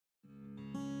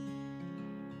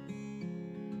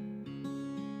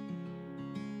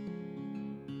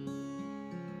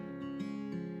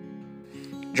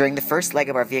During the first leg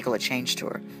of our vehicle exchange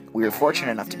tour, we were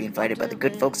fortunate enough to be invited by the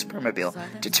good folks of Permobil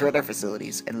to tour their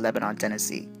facilities in Lebanon,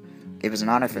 Tennessee. It was an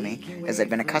honor for me, as I'd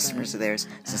been a customer of theirs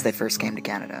since they first came to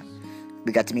Canada.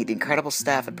 We got to meet the incredible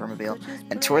staff at Permobil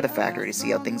and tour the factory to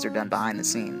see how things are done behind the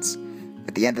scenes.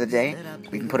 At the end of the day,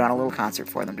 we can put on a little concert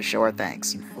for them to show our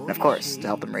thanks, and of course, to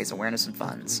help them raise awareness and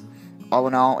funds. All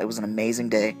in all, it was an amazing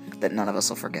day that none of us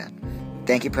will forget.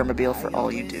 Thank you, Permobil, for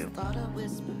all you do.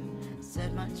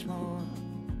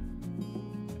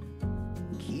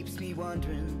 Keeps me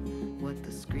wondering what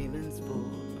the screaming's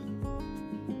for.